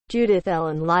Judith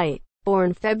Ellen Light,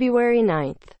 born February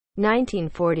 9,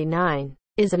 1949,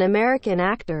 is an American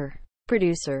actor,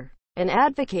 producer, and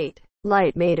advocate.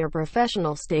 Light made her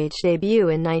professional stage debut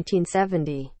in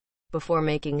 1970, before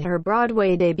making her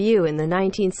Broadway debut in the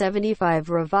 1975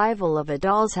 revival of A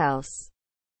Doll's House.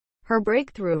 Her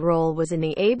breakthrough role was in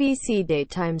the ABC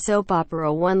daytime soap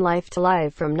opera One Life to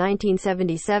Live from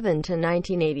 1977 to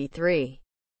 1983,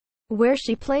 where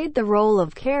she played the role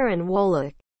of Karen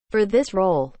Wolek. For this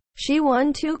role, she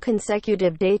won 2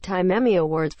 consecutive Daytime Emmy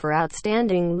Awards for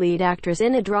Outstanding Lead Actress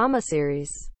in a Drama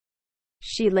Series.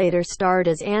 She later starred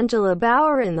as Angela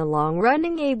Bauer in the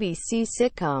long-running ABC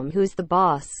sitcom Who's the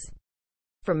Boss?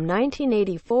 From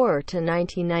 1984 to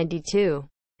 1992,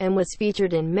 and was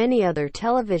featured in many other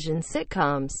television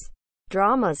sitcoms,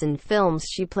 dramas and films.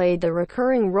 She played the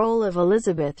recurring role of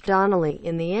Elizabeth Donnelly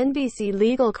in the NBC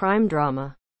legal crime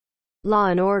drama Law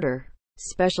and Order: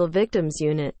 Special Victims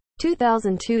Unit,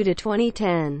 2002 to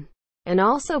 2010, and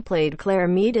also played Claire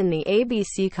Meade in the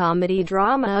ABC comedy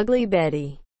drama Ugly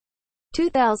Betty,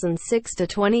 2006 to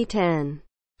 2010,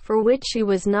 for which she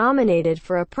was nominated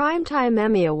for a Primetime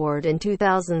Emmy Award in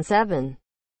 2007.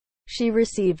 She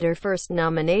received her first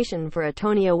nomination for a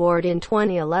Tony Award in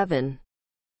 2011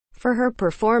 for her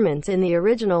performance in the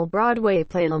original Broadway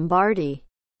play Lombardi.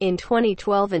 In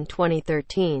 2012 and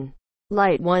 2013,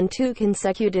 Light won 2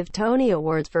 consecutive Tony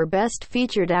Awards for Best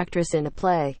Featured Actress in a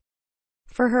Play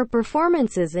for her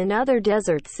performances in Other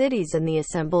Desert Cities and The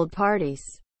Assembled Parties.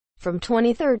 From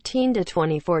 2013 to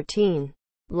 2014,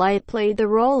 Light played the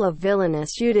role of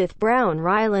villainous Judith Brown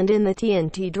Ryland in the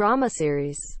TNT drama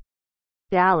series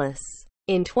Dallas.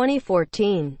 In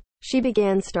 2014, she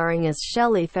began starring as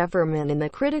Shelley Pfefferman in the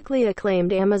critically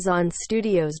acclaimed Amazon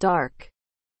Studios dark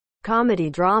comedy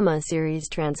drama series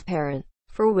Transparent,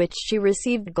 for which she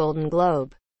received Golden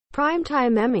Globe,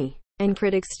 Primetime Emmy, and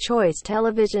Critics' Choice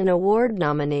Television Award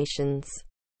nominations.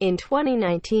 In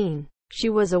 2019, she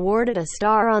was awarded a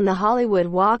star on the Hollywood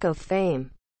Walk of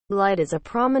Fame. Light is a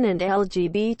prominent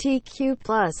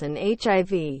LGBTQ+ and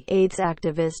HIV/AIDS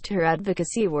activist. Her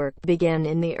advocacy work began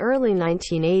in the early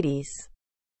 1980s.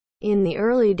 In the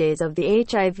early days of the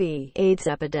HIV/AIDS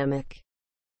epidemic,